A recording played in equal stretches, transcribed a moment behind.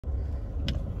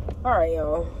Alright,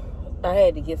 y'all. I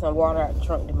had to get some water out the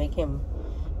trunk to make him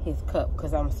his cup,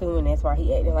 because I'm assuming that's why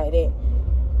he acting like that.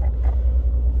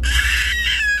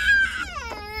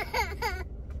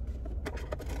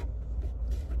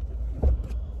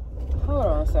 Hold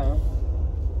on, son.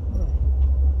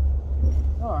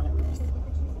 Lord have mercy.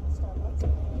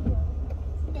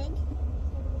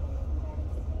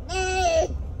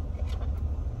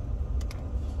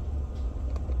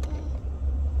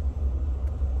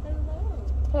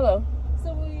 Hello.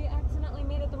 So we accidentally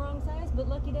made it the wrong size, but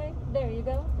lucky day. There you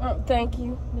go. Oh, thank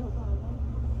you. No problem.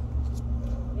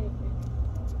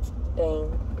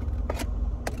 Dang.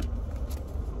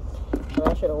 Well,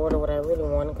 I should have ordered what I really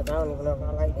wanted, because I don't even know if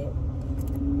I like that.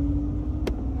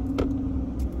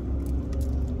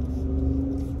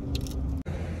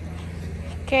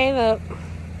 Caleb.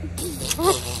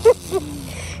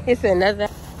 It's another.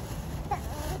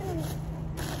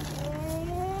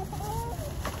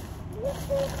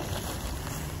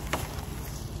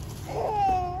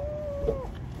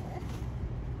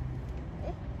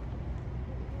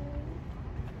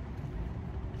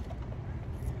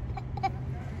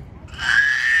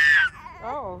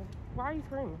 Oh, why are you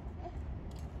screaming?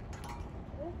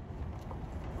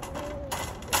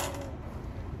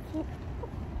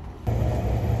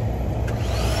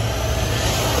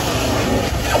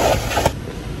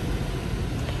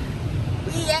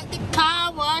 We at the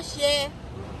car wash, yeah.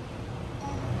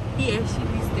 He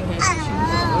actually still has his shoes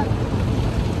on.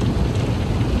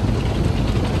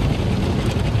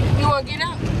 You want to get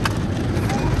up?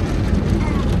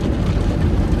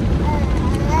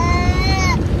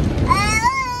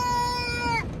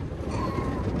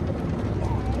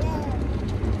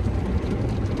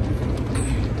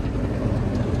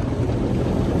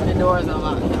 The doors are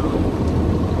locked, y'all.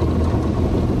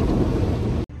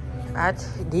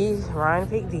 Ryan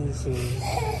picked these shoes.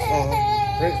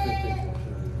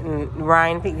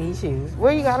 Ryan picked these shoes.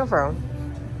 Where you got them from?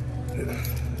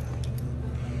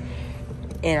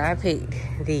 And I picked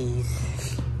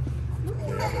these.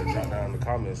 Drop down in the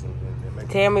comments and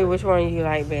Tell me which one you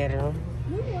like better.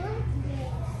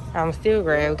 I'm still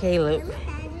grab Caleb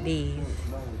these.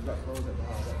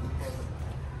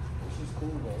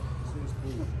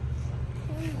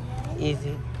 Is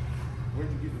it? Where'd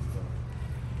you get this from?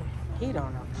 He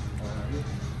don't know.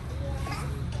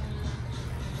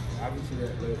 I'll get you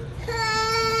that later.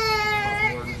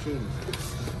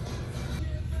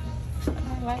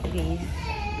 I like these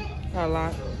a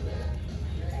lot.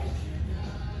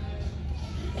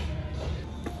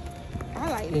 I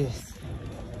like this.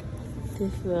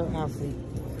 This little outfit.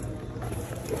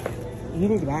 You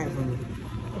need to buy it for me.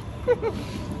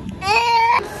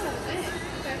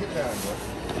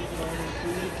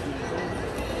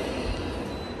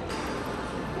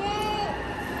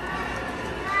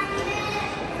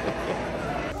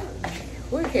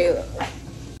 Where Caleb?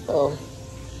 Oh.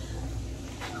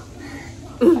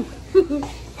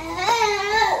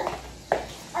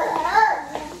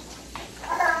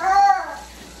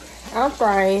 I'm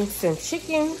frying some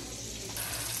chicken.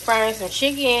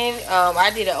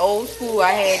 I did an old school.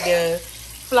 I had the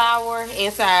flour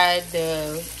inside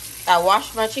the. I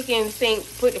washed my chicken in the sink,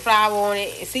 put the flour on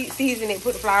it, season it,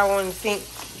 put the flour on the sink.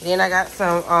 Then I got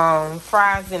some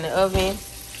fries in the oven.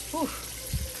 Whew.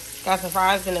 Got some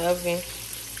fries in the oven.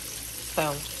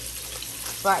 So,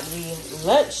 it's about to be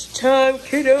lunchtime,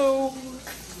 kiddo.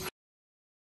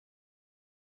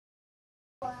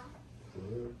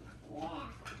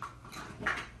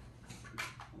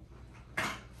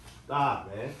 Stop,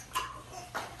 man.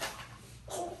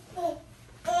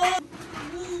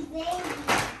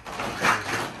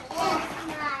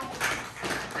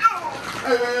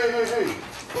 Hey.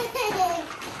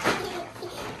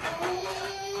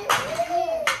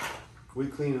 We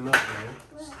cleaning up, man.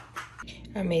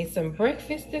 I made some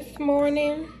breakfast this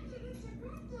morning.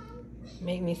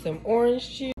 Made me some orange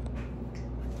juice.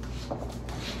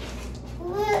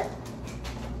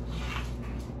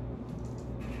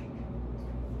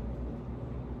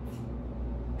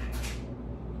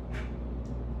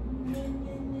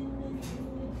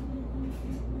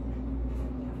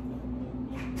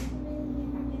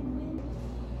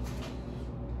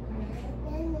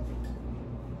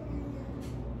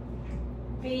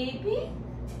 Baby?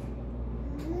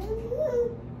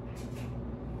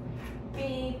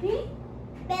 Baby?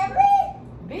 Baby?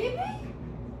 Baby?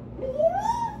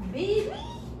 Baby?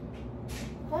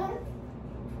 Huh?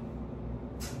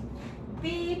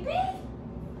 Baby?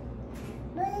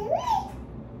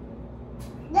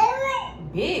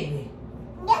 Baby?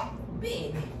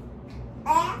 Baby?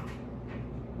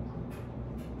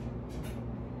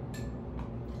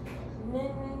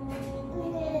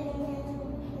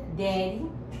 Daddy?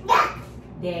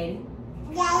 Daddy.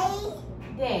 Daddy.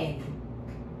 Daddy.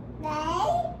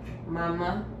 Daddy.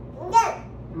 Mama. Daddy.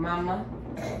 Mama.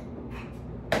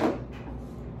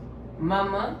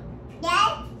 Mama.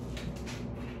 Daddy.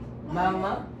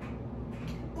 Mama.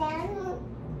 Daddy.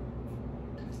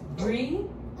 Bree.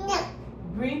 No.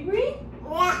 Bree Bree.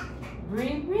 Yeah.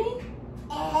 Bree Bree.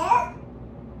 Yeah.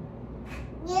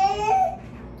 Yeah.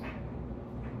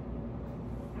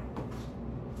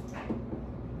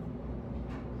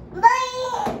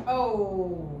 Bye.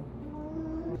 Oh.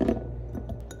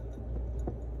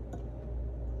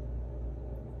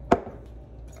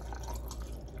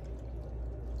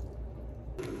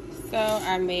 So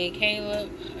I made Caleb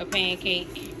a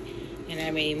pancake, and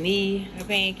I made me a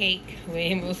pancake with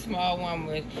him a small one,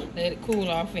 but let it cool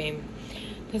off and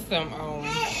put some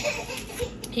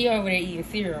he over there eating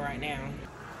cereal right now.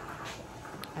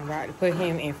 I'm about to put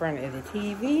him in front of the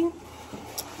TV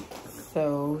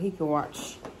so he can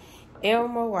watch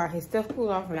Elmo while his stuff cool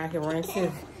off, and I can run to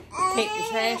take the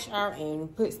trash out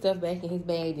and put stuff back in his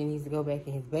bag that needs to go back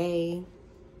in his bag.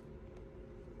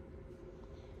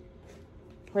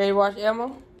 Ready to watch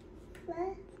Elmo?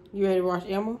 What? You ready to watch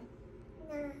Elmo?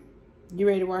 No. You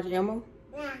ready to watch Elmo?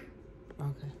 No.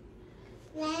 Okay.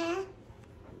 No.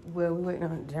 Well, we're waiting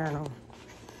on the journal.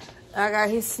 I got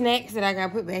his snacks that I got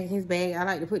to put back in his bag. I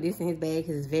like to put this in his bag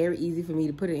because it's very easy for me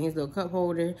to put it in his little cup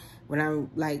holder when I'm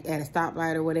like at a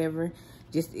stoplight or whatever.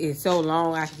 Just it's so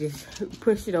long, I can just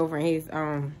push it over in his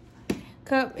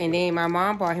cup. And then my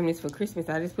mom bought him this for Christmas.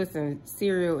 I just put some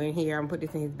cereal in here. I'm gonna put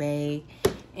this in his bag.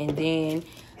 And then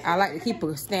I like to keep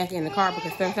a snack in the car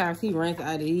because sometimes he runs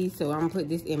out of these. So I'm gonna put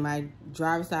this in my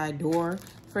driver's side door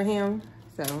for him.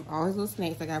 So all his little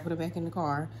snacks, I gotta put them back in the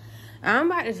car.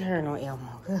 I'm about to turn on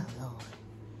Elmo. Good Lord.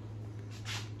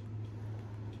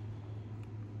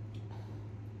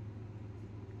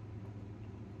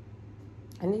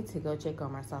 I need to go check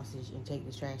on my sausage and take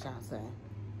the trash out, son.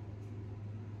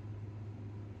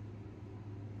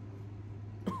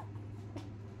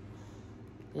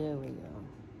 There we go.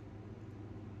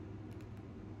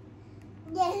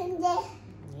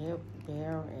 Yep,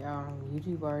 there.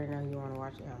 YouTube already know you want to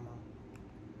watch Elmo.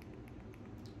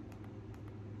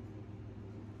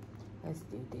 Let's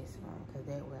do this one, because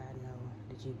that way I know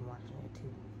that you've been watching it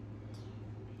too.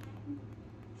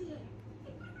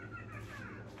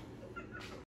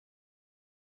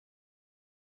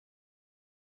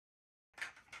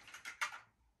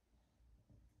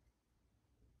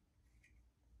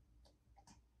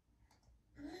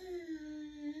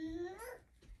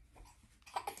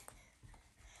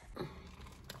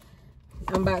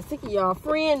 I'm about sick of y'all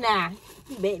friend now.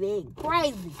 You bet they ain't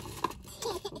crazy.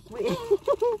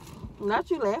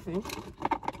 Not you laughing.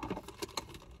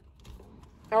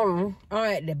 I'm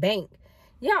at the bank.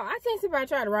 Y'all, I think somebody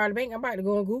tried to rob the bank. I'm about to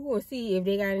go on Google and see if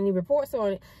they got any reports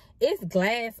on it. It's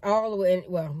glass all the way in.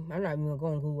 Well, I'm not even going to go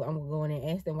on Google. I'm going to go in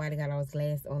and ask them why they got all this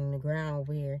glass on the ground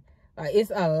over here.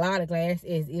 It's a lot of glass.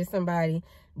 Is somebody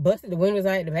busted the windows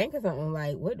out at the bank or something?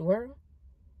 Like, what the world?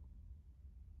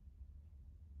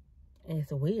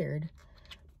 It's weird.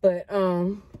 But,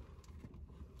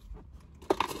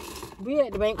 we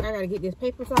at the bank. I gotta get this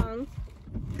paper signed.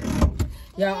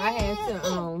 Y'all, I had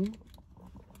to,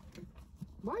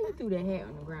 why you threw that hat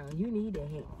on the ground? You need that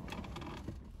hat.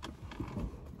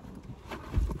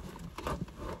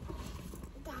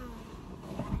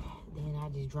 Then I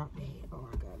just dropped that hat. Oh,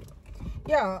 I got it.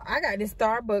 Y'all, I got this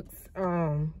Starbucks,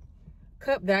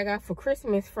 cup that I got for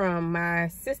Christmas from my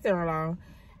sister-in-law.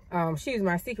 She was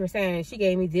my secret Santa. She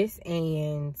gave me this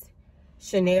and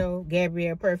Chanel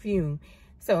Gabrielle perfume.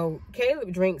 So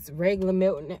Caleb drinks regular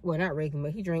milk. Well, not regular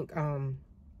milk. He drink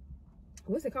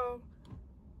what's it called?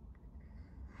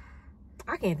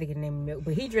 I can't think of the name of milk,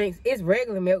 but he drinks, it's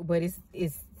regular milk, but it's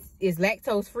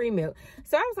lactose free milk.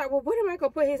 So I was like, well, what am I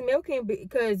gonna put his milk in?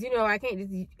 Because, you know, I can't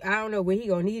just, I don't know when he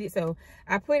gonna need it. So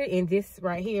I put it in this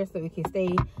right here so it can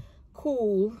stay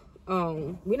cool.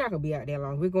 We're not gonna be out there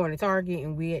long. We're going to Target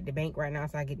and we're at the bank right now,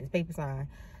 so I get this paper signed.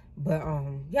 But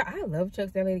yeah, I love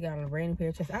Chucks. That lady got on a brand new pair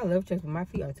of Chucks. I love Chucks, but my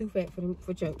feet are too fat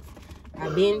for Chucks.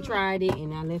 I've been tried it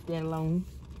and I left that alone.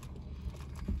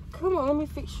 Come on, let me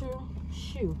fix your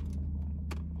shoe.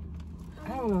 I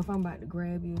don't know if I'm about to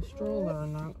grab you a stroller or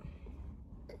not.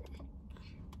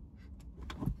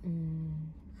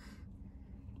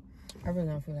 I really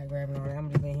don't feel like grabbing all that. I'm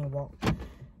just letting him walk.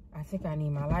 I think I need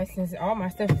my license. All my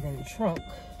stuff is in the trunk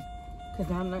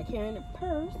because I'm not carrying a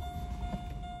purse.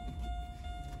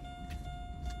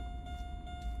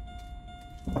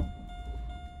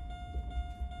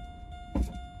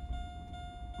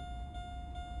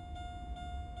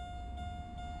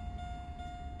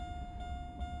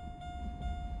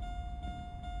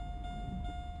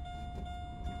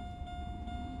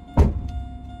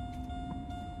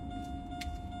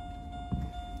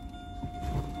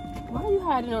 You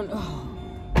hiding on. Oh.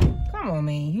 Come on,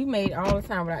 man. You made it all the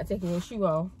time without taking your shoe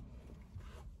off.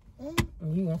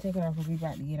 And you gonna take it off when we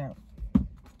about to get out.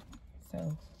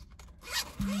 So,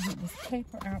 I'm gonna get this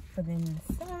paper out for them to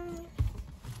sign,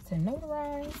 to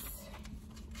notarize.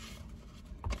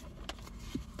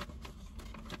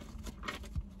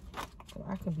 So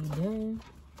I can be done.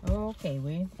 Okay,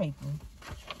 where's the paper?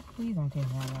 Please don't take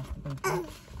me off the paper.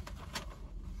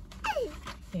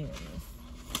 Here it is.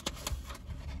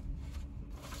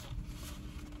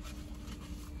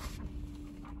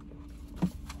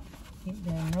 Get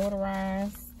that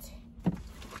notarized.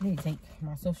 I need to take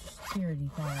my social security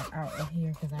card out of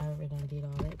here because I already done did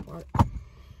all that part.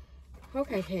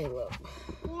 Okay, Caleb.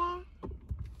 Yeah.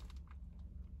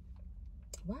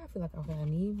 Why I feel like I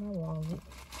need my wallet.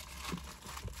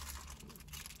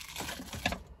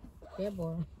 Yeah,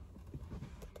 boy.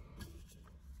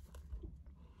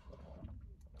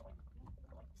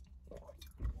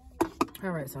 All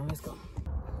right, so let's go.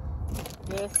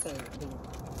 Yes, sir.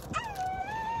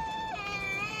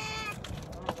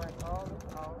 All this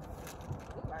off.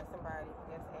 Look like somebody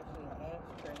that's actually an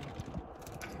ashtray.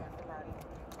 Somebody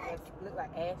that's look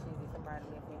like ashes that somebody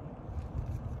left in here.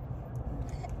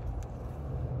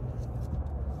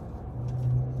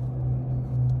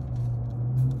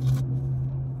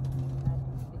 I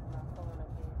just stick my phone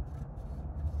up here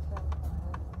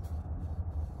sometimes.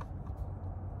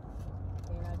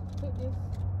 And I just put this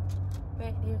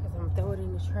back there because I'm throwing it in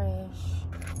the trash.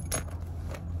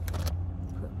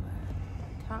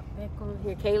 Top back on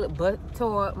here. Caleb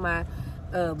tore up my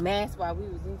mask while we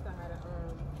was inside of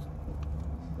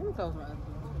let me close my other door.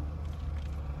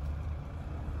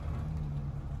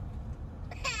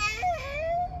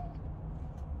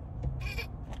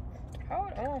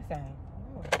 Hold on, son.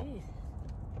 Oh, Jesus.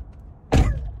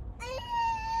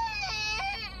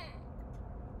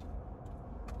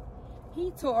 He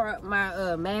tore up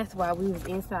my mask while we was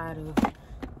inside of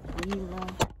my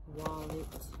wallet.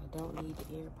 I don't need the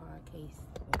AirPod case.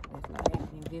 That's not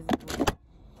happening visible.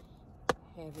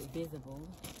 Have it visible.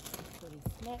 Put a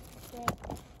Snapchat.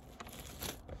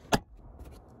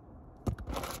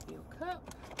 Your cup.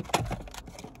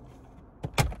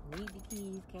 Need the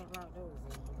keys. Can't lock those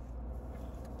in.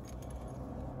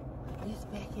 Put this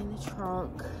back in the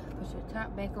trunk. Put your top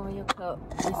back on your cup.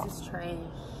 This is trash.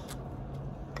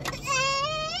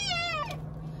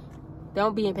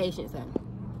 Don't be impatient, son.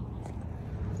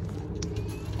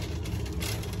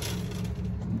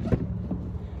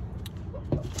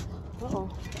 Uh-oh.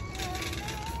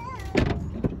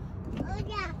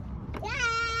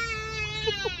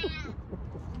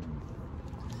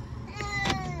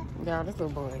 Y'all, this little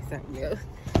boy is something else.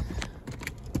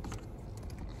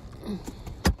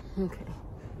 Okay.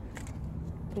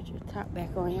 Put your top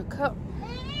back on your cup.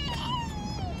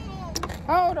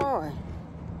 Hold on.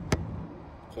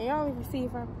 Can y'all even see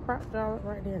if I propped it all up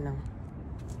right there now?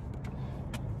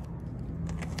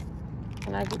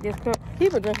 Can I get this cup?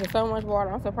 People drinking so much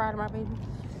water. I'm so proud of my baby.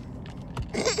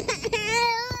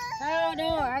 Hold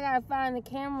on. I gotta find the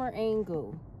camera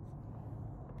angle.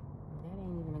 That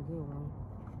ain't even a good one.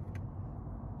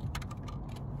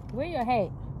 Where your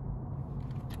hat?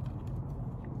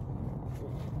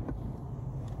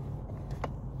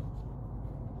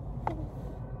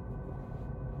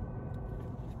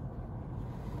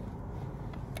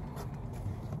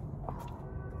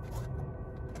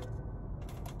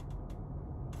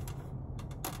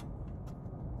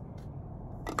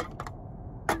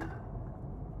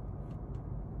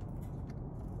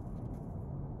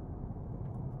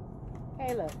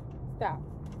 Hey, look, stop.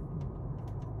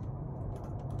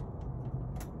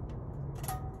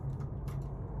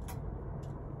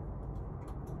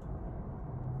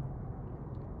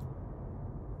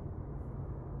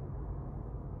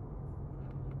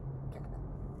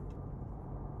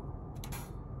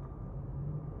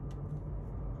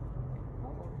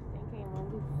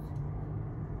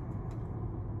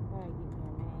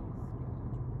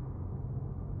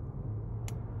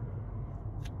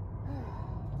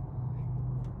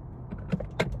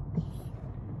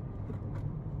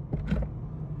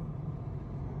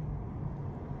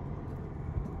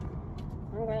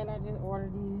 I'm glad I just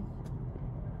ordered these.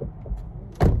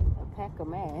 A pack of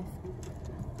masks.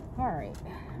 Alright.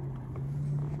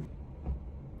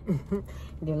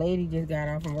 The lady just got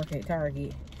off from working at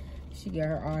Target. She got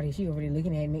her Aries. She over there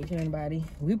looking at it, make sure anybody.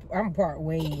 I'm parked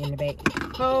way in the back.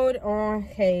 Hold on,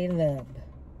 Caleb.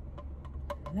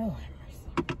 Lord have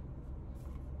mercy.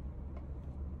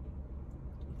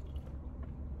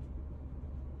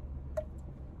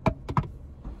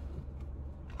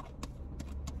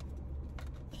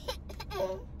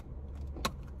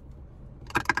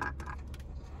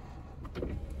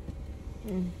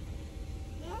 You're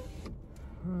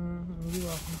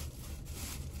welcome.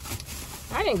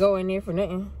 I didn't go in there for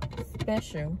nothing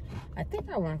special. I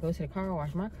think I want to go to the car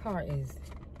wash. My car is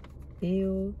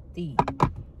filthy.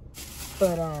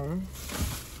 But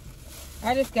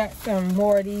I just got some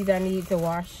more of these I need to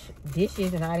wash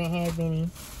dishes, and I didn't have any.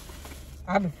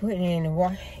 I've been putting it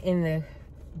in the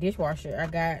dishwasher. I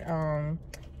got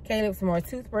Caleb some more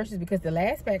toothbrushes because the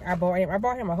last pack I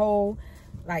bought him a whole,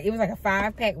 like, it was like a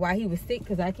 5-pack while he was sick,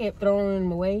 because I kept throwing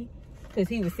them away because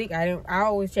he was sick. I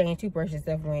always change toothbrush and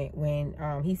stuff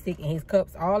when he's sick, and his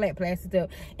cups, all that plastic stuff,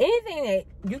 anything that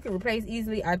you can replace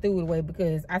easily, I threw it away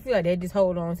because I feel like they just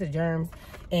hold on to germs,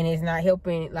 and it's not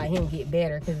helping like him get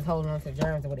better because it's holding on to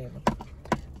germs or whatever.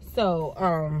 So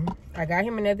I got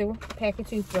him another pack of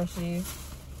toothbrushes.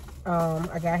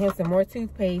 I got him some more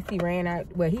toothpaste. He ran out.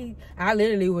 Well, I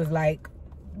literally was like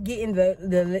getting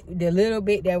the little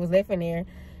bit that was left in there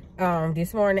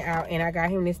this morning out, and I got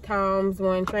him this Tom's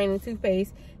One training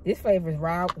toothpaste. This flavor is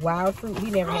wild fruit.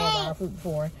 He never had wild fruit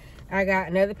before. I got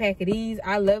another pack of these.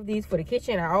 I love these for the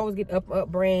kitchen. I always get Up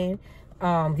brand.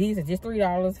 These are just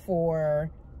 $3 for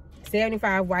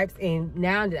 75 wipes, and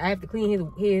now that I have to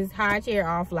clean his high chair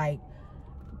off like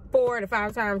 4 to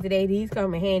 5 times a day, these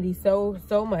come in handy so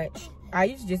much. I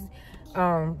used to just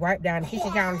wipe down the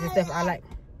kitchen counters and stuff. I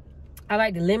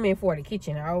like the lemon for the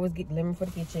kitchen. I always get the lemon for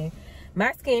the kitchen.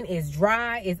 My skin is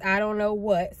dry as I don't know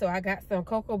what, so I got some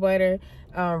cocoa butter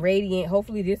radiant.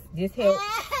 Hopefully this helps.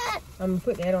 I'm gonna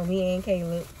put that on me and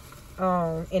Caleb.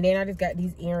 And then I just got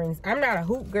these earrings. I'm not a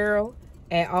hoop girl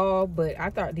at all, but I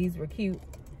thought these were cute.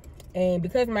 And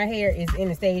because my hair is in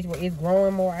a stage where it's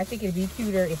growing more, I think it'd be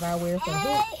cuter if I wear some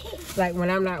hoops, like when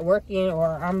I'm not working,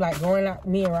 or I'm like going out,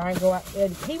 me and Ryan go out.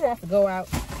 He wants to go out.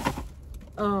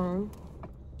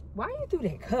 Why you threw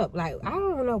that cup? Like, I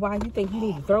don't know why you think you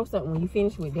need to throw something when you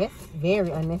finish with. That's very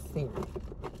unnecessary.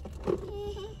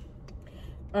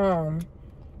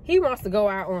 He wants to go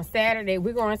out on Saturday.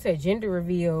 We're going to a gender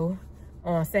reveal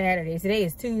on Saturday. Today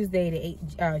is Tuesday,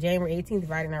 January 18th,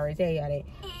 if I didn't already tell y'all that.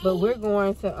 But we're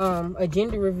going to a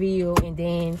gender reveal, and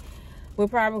then we're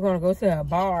probably going to go to a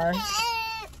bar.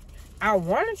 I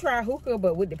want to try hookah,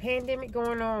 but with the pandemic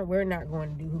going on, we're not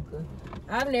going to do hookah.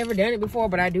 I've never done it before,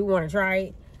 but I do want to try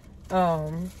it.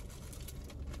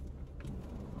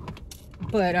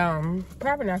 But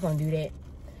probably not going to do that.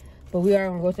 But we are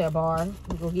going to go to a bar.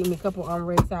 We're going to get me a couple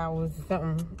red sours or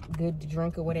something good to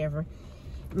drink or whatever.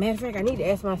 Matter of fact, I need to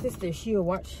ask my sister if she'll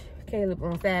watch Caleb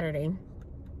on Saturday.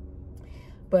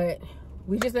 But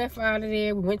we just left out of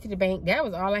there. We went to the bank. That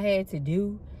was all I had to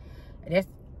do. That's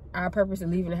our purpose of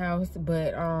leaving the house.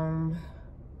 But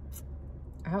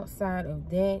outside of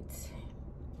that,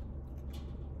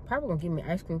 probably gonna give me an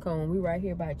ice cream cone. We right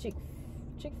here by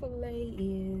Chick-fil-A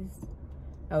is...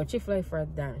 Oh, Chick-fil-A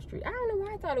further down the street. I don't know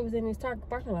why I thought it was in this Target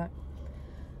parking lot.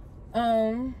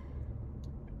 I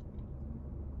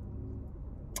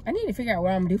need to figure out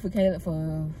what I'm gonna do for Caleb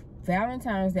for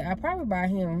Valentine's Day. I'll probably buy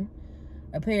him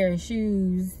a pair of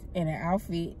shoes and an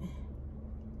outfit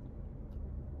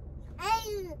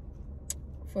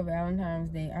for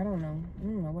Valentine's Day. I don't know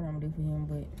what I'm gonna do for him,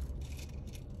 but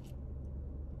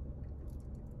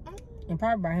and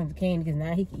probably buy him some candy, because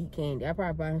now he can eat candy. I'll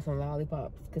probably buy him some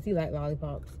lollipops because he likes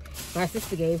lollipops. My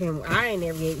sister gave him, I ain't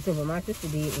never gave it to him, but my sister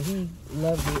did, and he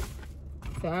loved it.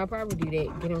 So I'll probably do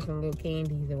that, get him some little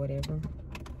candies or whatever.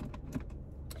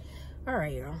 All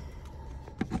right, y'all.